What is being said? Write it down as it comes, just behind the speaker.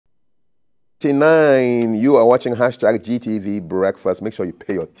9, you are watching hashtag GTV Breakfast. Make sure you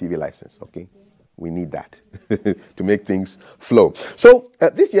pay your TV license, okay? We need that to make things flow. So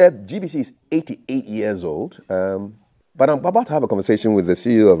this year, GBC is 88 years old. But I'm about to have a conversation with the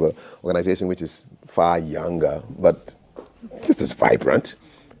CEO of an organization which is far younger, but just as vibrant,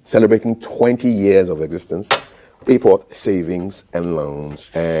 celebrating 20 years of existence, Bayport Savings and Loans.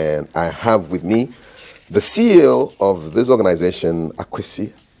 And I have with me the CEO of this organization,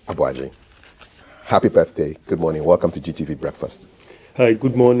 Akwesi Abuaji. Happy birthday. Good morning. Welcome to GTV Breakfast. Hi,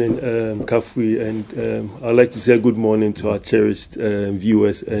 good morning, Kafui, and I'd like to say good morning to our cherished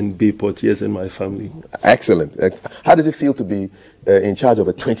viewers and Bayportiers and my family. Excellent. How does it feel to be in charge of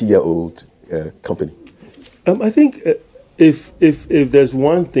a 20-year-old company? I think if there's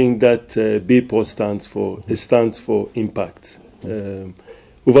one thing that Bayport stands for, it stands for impact.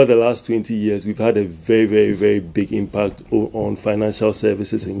 Over the last 20 years, we've had a very, very, very big impact on financial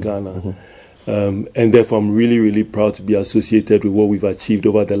services in Ghana. Mm-hmm. And therefore, I'm really, really proud to be associated with what we've achieved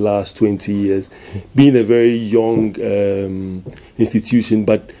over the last 20 years. Being a very young institution,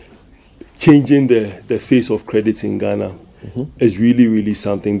 but changing the face of credit in Ghana is really, really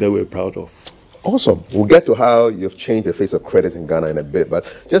something that we're proud of. Awesome. We'll get to how you've changed the face of credit in Ghana in a bit, but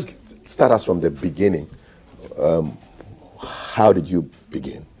just start us from the beginning. How did you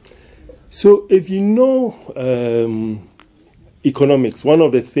begin? So if you know economics, one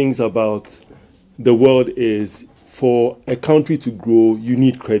of the things about the world is for a country to grow, you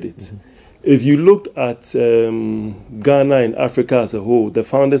need credit. Mm-hmm. If you looked at Ghana and Africa as a whole, the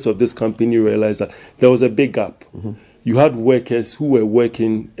founders of this company realized that there was a big gap. Mm-hmm. You had workers who were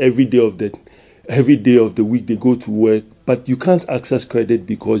working every day of the week, they go to work, but you can't access credit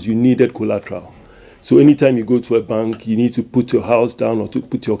because you needed collateral. So anytime you go to a bank, you need to put your house down or to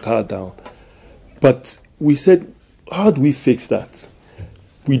put your car down. But we said, how do we fix that?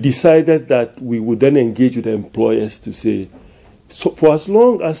 We decided that we would then engage with the employers to say, so for as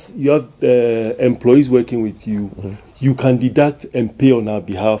long as you have employees working with you, you can deduct and pay on our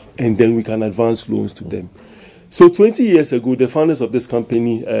behalf, and then we can advance loans to them. So 20 years ago, the founders of this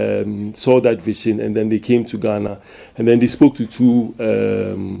company saw that vision, and then they came to Ghana, and then they spoke to two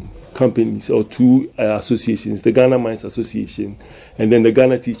companies or two associations, the Ghana Mines Association and then the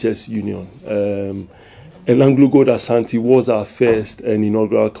Ghana Teachers Union. And Anglo Gold Ashanti was our first and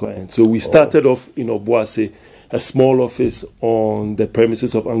inaugural client. So we started off in Obuasi, a small office on the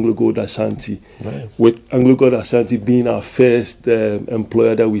premises of Anglo Gold Ashanti, with Anglo Gold Ashanti being our first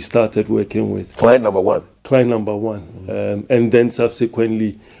employer that we started working with. Client number one. Client number one. And then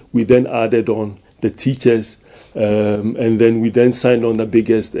subsequently, we then added on the teachers, and then we then signed on the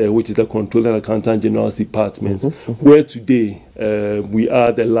biggest, which is the Controller and Accountant General's Department, where today we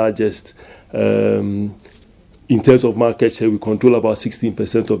are the largest. In terms of market share, we control about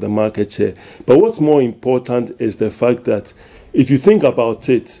 16% of the market share. But what's more important is the fact that if you think about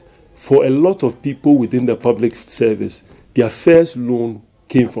it, for a lot of people within the public service, their first loan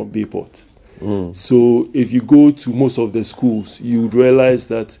came from Bayport. So if you go to most of the schools, you would realize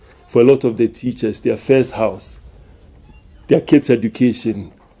that for a lot of the teachers, their first house, their kids'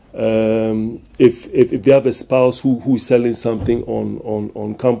 education, if they have a spouse who is selling something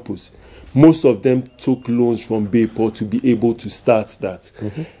on campus, most of them took loans from Bayport to be able to start that.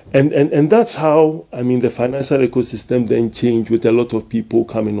 And that's how, I mean, the financial ecosystem then changed with a lot of people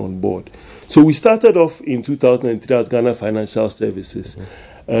coming on board. So we started off in 2003 as Ghana Financial Services,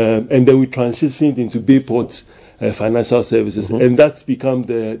 and then we transitioned into Bayport Financial Services, and that's become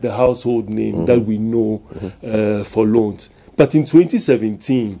the household name that we know for loans. But in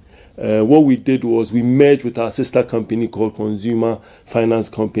 2017, what we did was we merged with our sister company called Consumer Finance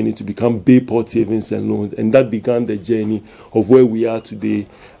Company to become Bayport Savings and Loans, and that began the journey of where we are today,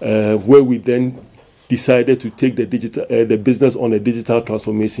 where we then decided to take the business on a digital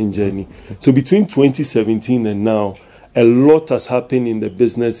transformation journey. So between 2017 and now, a lot has happened in the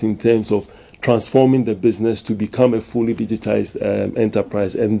business in terms of transforming the business to become a fully digitized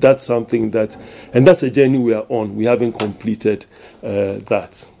enterprise, and that's something that's a journey we are on. We haven't completed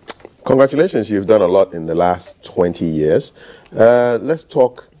that. Congratulations, you've done a lot in the last 20 years. Let's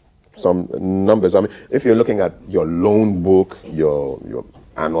talk some numbers. I mean, if you're looking at your loan book, your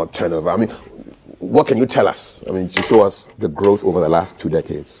annual turnover, I mean, what can you tell us? I mean, to show us the growth over the last 2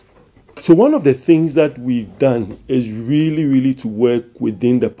 decades. So one of the things that we've done is really to work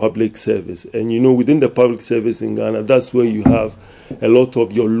within the public service. And within the public service in Ghana, that's where you have a lot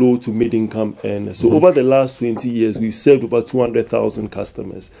of your low to mid-income earners. So over the last 20 years, we've served over 200,000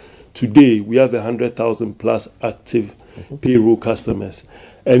 customers. Today, we have 100,000 plus active payroll customers.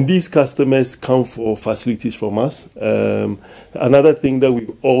 And these customers come for facilities from us. Another thing that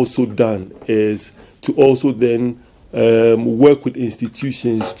we've also done is to also then work with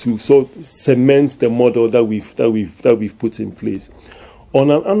institutions to sort of cement the model that we've put in place.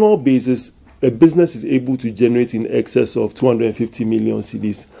 On an annual basis, a business is able to generate in excess of 250 million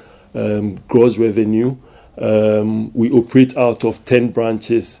cedis gross revenue. We operate out of 10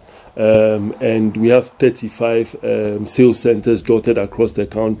 branches, and we have 35 sales centers dotted across the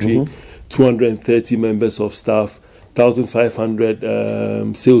country, 230 members of staff,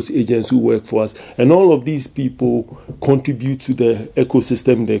 1,500 sales agents who work for us. And all of these people contribute to the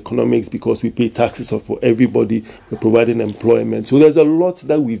ecosystem, the economics, because we pay taxes for everybody. We're providing employment. So there's a lot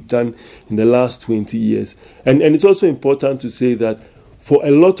that we've done in the last 20 years. And it's also important to say that for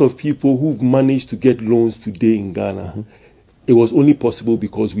a lot of people who've managed to get loans today in Ghana, it was only possible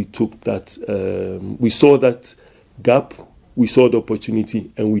because we took that, we saw that gap, we saw the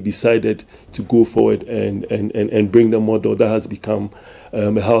opportunity, and we decided to go forward and bring the model that has become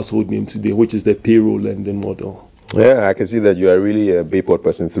a household name today, which is the payroll lending model. Yeah, I can see that you are really a Bayport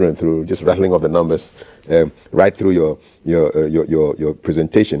person through and through, just rattling off the numbers right through your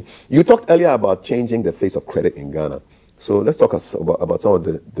presentation. You talked earlier about changing the face of credit in Ghana. So let's talk about some of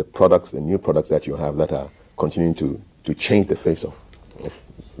the products, the new products that you have that are continuing to change the face of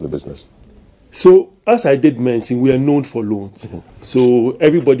the business. So, as I did mention, we are known for loans. So,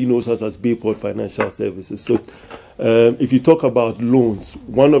 everybody knows us as Bayport Financial Services. So, if you talk about loans,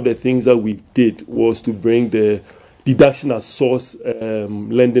 one of the things that we did was to bring the deduction at source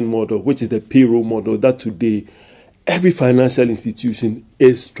lending model, which is the payroll model that today every financial institution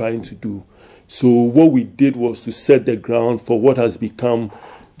is trying to do. So, what we did was to set the ground for what has become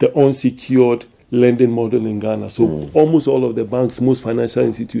the unsecured lending model in Ghana. So almost all of the banks, most financial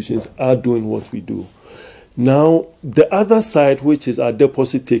institutions are doing what we do. Now, the other side, which is our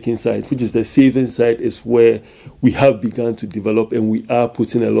deposit taking side, which is the saving side, is where we have begun to develop, and we are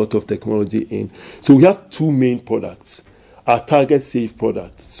putting a lot of technology in. So we have two main products. Our Target Save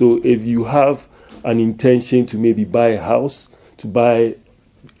product. So if you have an intention to maybe buy a house, to buy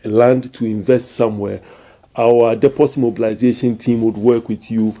land, to invest somewhere, our deposit mobilization team would work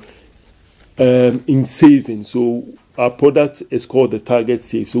with you in saving. So our product is called the Target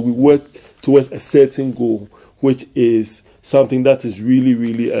Save. So we work towards a certain goal, which is something that is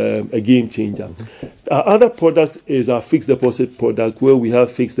really a game changer. Our other product is our fixed deposit product, where we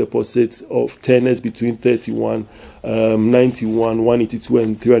have fixed deposits of tenors between 31, 91, 182,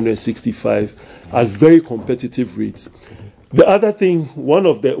 and 365 at very competitive rates. The other thing, one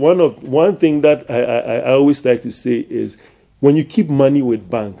thing that I always like to say is, when you keep money with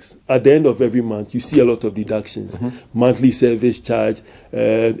banks, at the end of every month, you see a lot of deductions. Monthly service charge,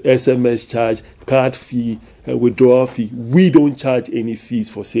 SMS charge, card fee, withdrawal fee. We don't charge any fees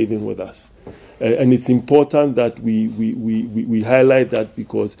for saving with us. And it's important that we highlight that,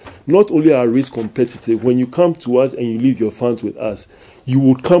 because not only are rates competitive, when you come to us and you leave your funds with us, you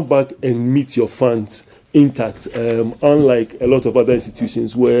would come back and meet your funds intact, unlike a lot of other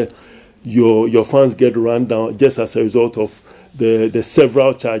institutions where your funds get run down just as a result of the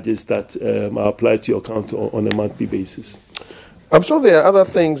several charges that are applied to your account on a monthly basis. I'm sure there are other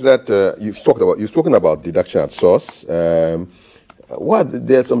things that you've talked about. You've spoken about deduction at source. There's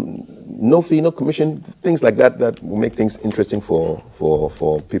some no fee, no commission, things like that that will make things interesting for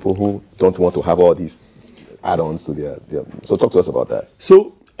people who don't want to have all these add-ons to their. So talk to us about that.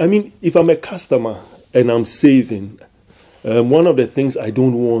 So, I mean, if I'm a customer and I'm saving, one of the things I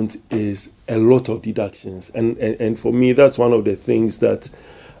don't want is a lot of deductions. And for me, that's one of the things that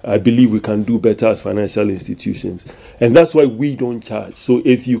I believe we can do better as financial institutions. And that's why we don't charge. So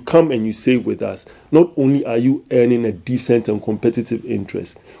if you come and you save with us, not only are you earning a decent and competitive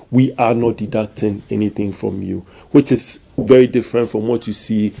interest, we are not deducting anything from you, which is very different from what you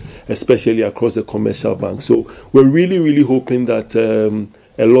see, especially across the commercial bank. So we're really hoping that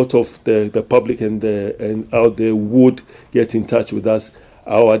a lot of the public and out there would get in touch with us.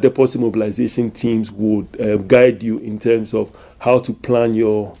 Our deposit mobilization teams would guide you in terms of how to plan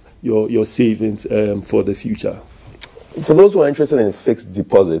your savings for the future. For those who are interested in fixed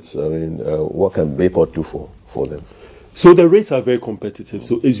deposits, I mean, what can Bayport do for them? So the rates are very competitive.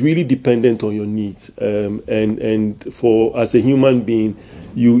 So it's really dependent on your needs. And for as a human being,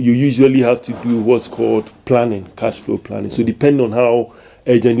 you usually have to do what's called planning, cash flow planning. So depending on how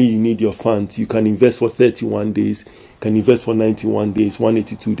urgently you need your funds, you can invest for 31 days, you can invest for 91 days,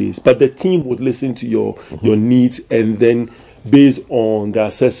 182 days. But the team would listen to your needs, and then based on the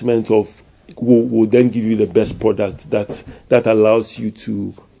assessment of, will then give you the best product that allows you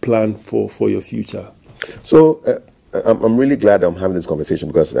to plan for your future. So I'm really glad I'm having this conversation,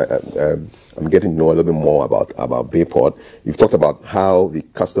 because I'm getting to know a little bit more about Bayport. You've talked about how the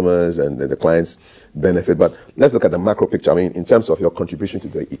customers and the clients benefit, but let's look at the macro picture. I mean, in terms of your contribution to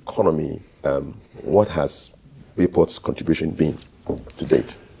the economy, what has Bayport's contribution been to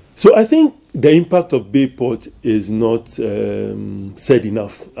date? So I think the impact of Bayport is not said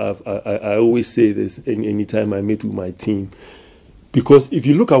enough. I always say this anytime I meet with my team, because if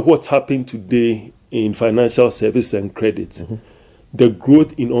you look at what's happened today in financial service and credit, the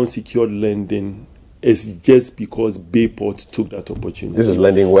growth in unsecured lending is just because Bayport took that opportunity. This is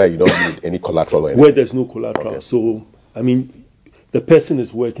lending where you don't need any collateral or anything. Where there's no collateral. Okay. So, I mean, the person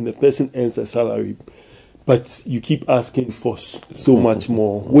is working, the person earns a salary, but you keep asking for so much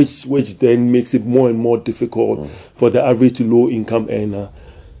more, which then makes it more and more difficult for the average to low income earner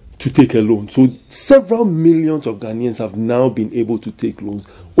to take a loan. So several millions of Ghanaians have now been able to take loans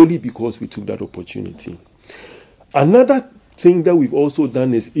only because we took that opportunity. Another thing that we've also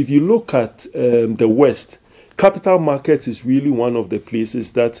done is, if you look at the West, capital markets is really one of the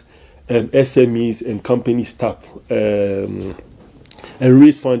places that SMEs and companies tap and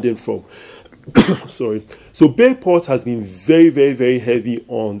raise funding from. Sorry. So Bayport has been very, very, very heavy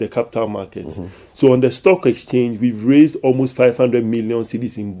on the capital markets. So on the stock exchange, we've raised almost 500 million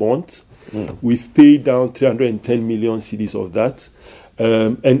cedis in bonds. We've paid down 310 million cedis of that.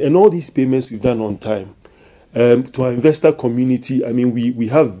 And all these payments we've done on time. To our investor community, I mean, we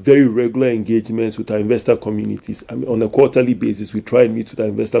have very regular engagements with our investor communities. I mean, on a quarterly basis, we try and meet with our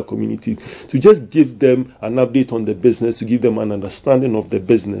investor community to just give them an update on the business, to give them an understanding of the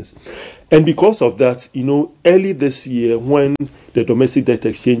business. And because of that, you know, early this year, when the domestic debt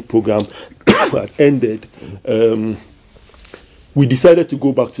exchange program had ended, we decided to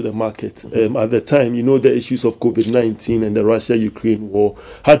go back to the market. At the time, you know, the issues of COVID-19 and the Russia-Ukraine war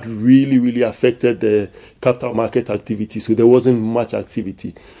had really, really affected the capital market activity. So there wasn't much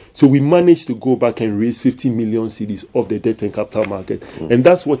activity. So we managed to go back and raise 50 million cedis of the debt and capital market. And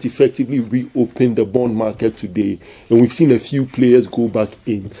that's what effectively reopened the bond market today. And we've seen a few players go back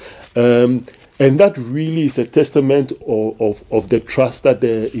in. And that really is a testament of the trust that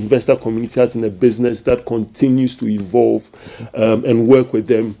the investor community has in a business that continues to evolve and work with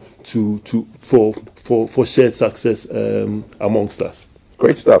them for shared success amongst us.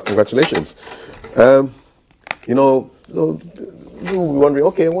 Great stuff. Congratulations. You know, so you'll be wondering,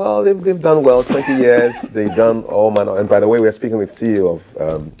 okay, well, they've done well, 20 years, they've done all manner. And by the way, we're speaking with CEO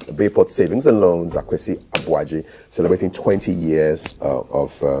of Bayport Savings and Loans, Akwesi Abuaji, celebrating 20 years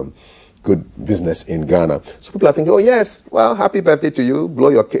of good business in Ghana. So people are thinking, oh yes, well, happy birthday to you, blow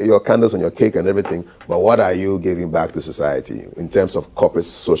your candles on your cake and everything, but what are you giving back to society in terms of corporate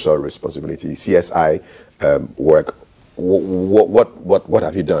social responsibility, CSI work? What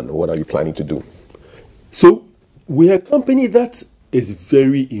have you done? What are you planning to do? So we're a company that is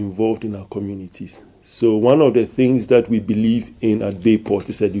very involved in our communities. So one of the things that we believe in at Bayport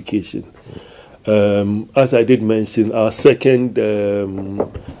is education. As I did mention, our second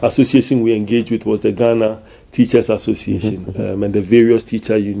association we engaged with was the Ghana Teachers Association and the various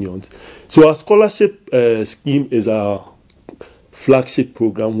teacher unions. So our scholarship scheme is our flagship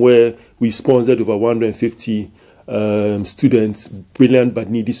program where we sponsored over 150 students, brilliant but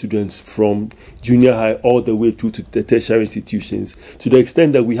needy students from junior high all the way through to the tertiary institutions, to the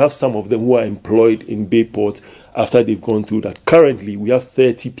extent that we have some of them who are employed in Bayport after they've gone through that. Currently, we have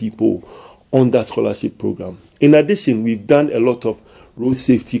 30 people on that scholarship program. In addition, we've done a lot of road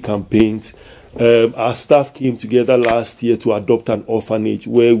safety campaigns. Our staff came together last year to adopt an orphanage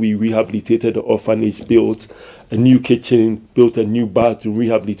where we rehabilitated the orphanage, built a new kitchen, built a new bathroom,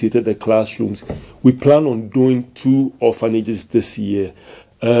 rehabilitated the classrooms. We plan on doing 2 orphanages this year.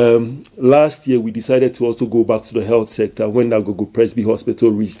 Last year, we decided to also go back to the health sector when Nagogo Presby Hospital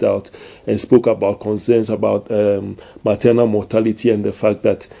reached out and spoke about concerns about maternal mortality and the fact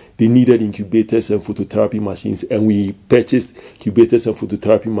that they needed incubators and phototherapy machines, and we purchased incubators and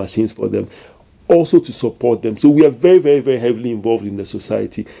phototherapy machines for them, also to support them. So we are very, very, very heavily involved in the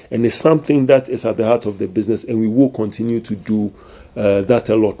society, and it's something that is at the heart of the business, and we will continue to do that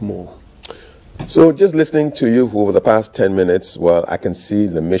a lot more. So just listening to you over the past 10 minutes, well, I can see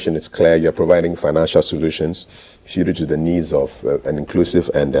the mission is clear. You're providing financial solutions suited to the needs of an inclusive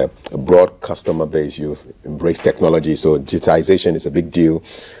and a broad customer base. You've embraced technology, so digitization is a big deal.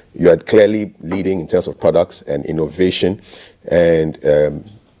 You are clearly leading in terms of products and innovation, and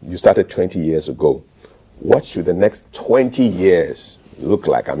you started 20 years ago. What should the next 20 years look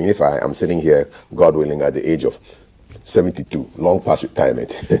like? I mean, if I'm sitting here, God willing, at the age of 72, long past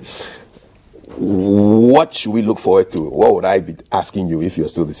retirement, what should we look forward to? What would I be asking you if you're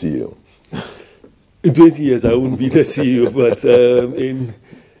still the CEO? In 20 years, I wouldn't be the CEO, but in...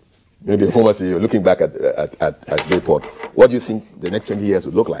 Maybe a former CEO, looking back at Bayport, what do you think the next 20 years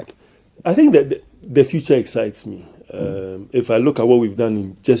would look like? I think that the future excites me. If I look at what we've done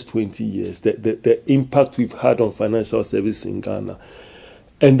in just 20 years, the impact we've had on financial services in Ghana,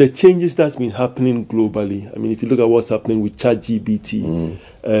 and the changes that's been happening globally. I mean, if you look at what's happening with ChatGPT,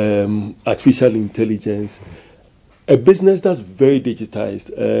 artificial intelligence, a business that's very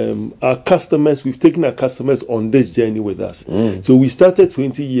digitized. Our customers, we've taken our customers on this journey with us. So we started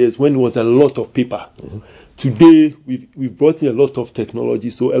 20 years when it was a lot of paper. Today, we've brought in a lot of technology,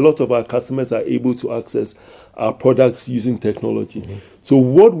 so a lot of our customers are able to access our products using technology. So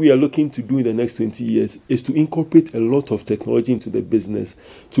what we are looking to do in the next 20 years is to incorporate a lot of technology into the business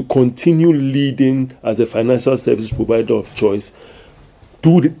to continue leading as a financial service provider of choice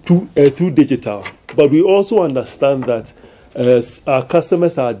through digital. But we also understand that our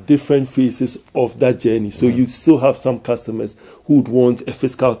customers are at different phases of that journey. So you still have some customers who would want a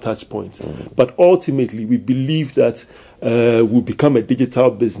physical touch point. But ultimately, we believe that we'll become a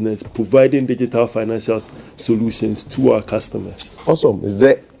digital business, providing digital financial solutions to our customers. Awesome. Is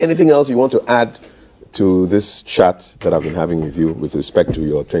there anything else you want to add to this chat that I've been having with you with respect to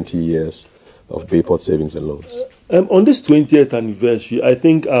your 20 years of Bayport Savings and Loans? On this 20th anniversary, I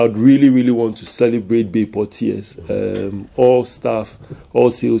think I would really, really want to celebrate Bayportiers, all staff, all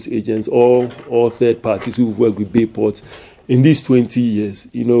sales agents, all third parties who've worked with Bayport in these 20 years.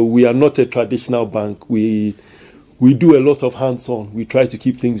 You know, we are not a traditional bank. We do a lot of hands-on. We try to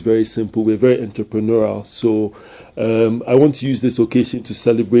keep things very simple. We're very entrepreneurial. So I want to use this occasion to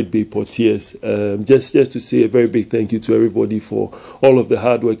celebrate Bayportiers. Just to say a very big thank you to everybody for all of the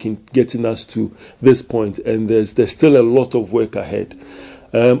hard work in getting us to this point. And there's still a lot of work ahead.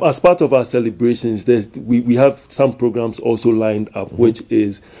 As part of our celebrations, we have some programs also lined up, which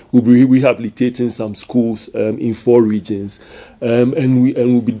is we'll be rehabilitating some schools in 4 regions, and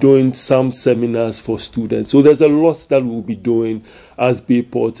we'll be doing some seminars for students. So there's a lot that we'll be doing as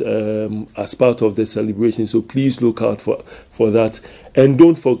Bayport as part of the celebration. So please look out for that, and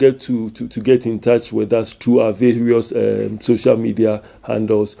don't forget to get in touch with us through our various social media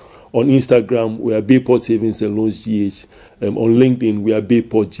handles. On Instagram, we are Bayport Savings and Loans GH. On LinkedIn, we are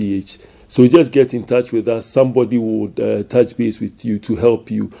Bayport GH. So just get in touch with us. Somebody would touch base with you to help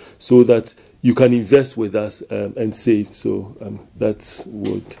you so that you can invest with us and save. So that's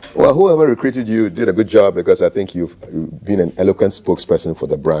what... Well, whoever recruited you did a good job, because I think you've been an eloquent spokesperson for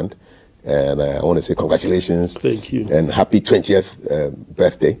the brand. And I want to say congratulations. Thank you. And happy 20th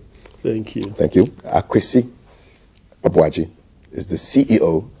birthday. Thank you. Thank you. Akwesi Abuaji is the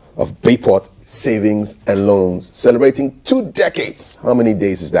CEO of Bayport Savings and Loans, celebrating 2 decades. How many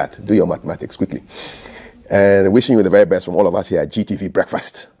days is that? Do your mathematics quickly. And wishing you the very best from all of us here at GTV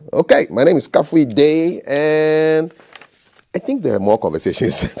Breakfast. Okay, my name is Kafui Day, and I think there are more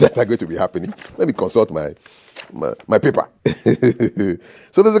conversations that are going to be happening. Let me consult my paper.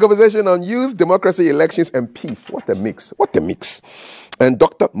 So there's a conversation on youth, democracy, elections, and peace. What a mix. What a mix. And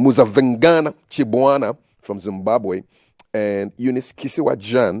Dr. Muzavengana Chibwana from Zimbabwe and Eunice Kisiwa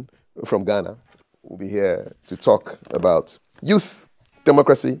Jan from Ghana will be here to talk about youth,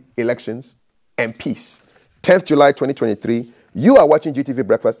 democracy, elections, and peace. 10th July 2023. You are watching GTV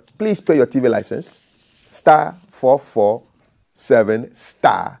Breakfast. Please pay your TV license. *447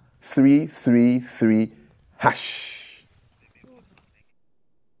 *333#.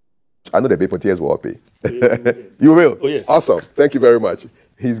 I know the Bayportiers will all pay. You will? Oh, yes. Awesome. Thank you very much.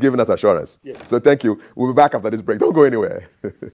 He's given us assurance. Yes. So thank you. We'll be back after this break. Don't go anywhere.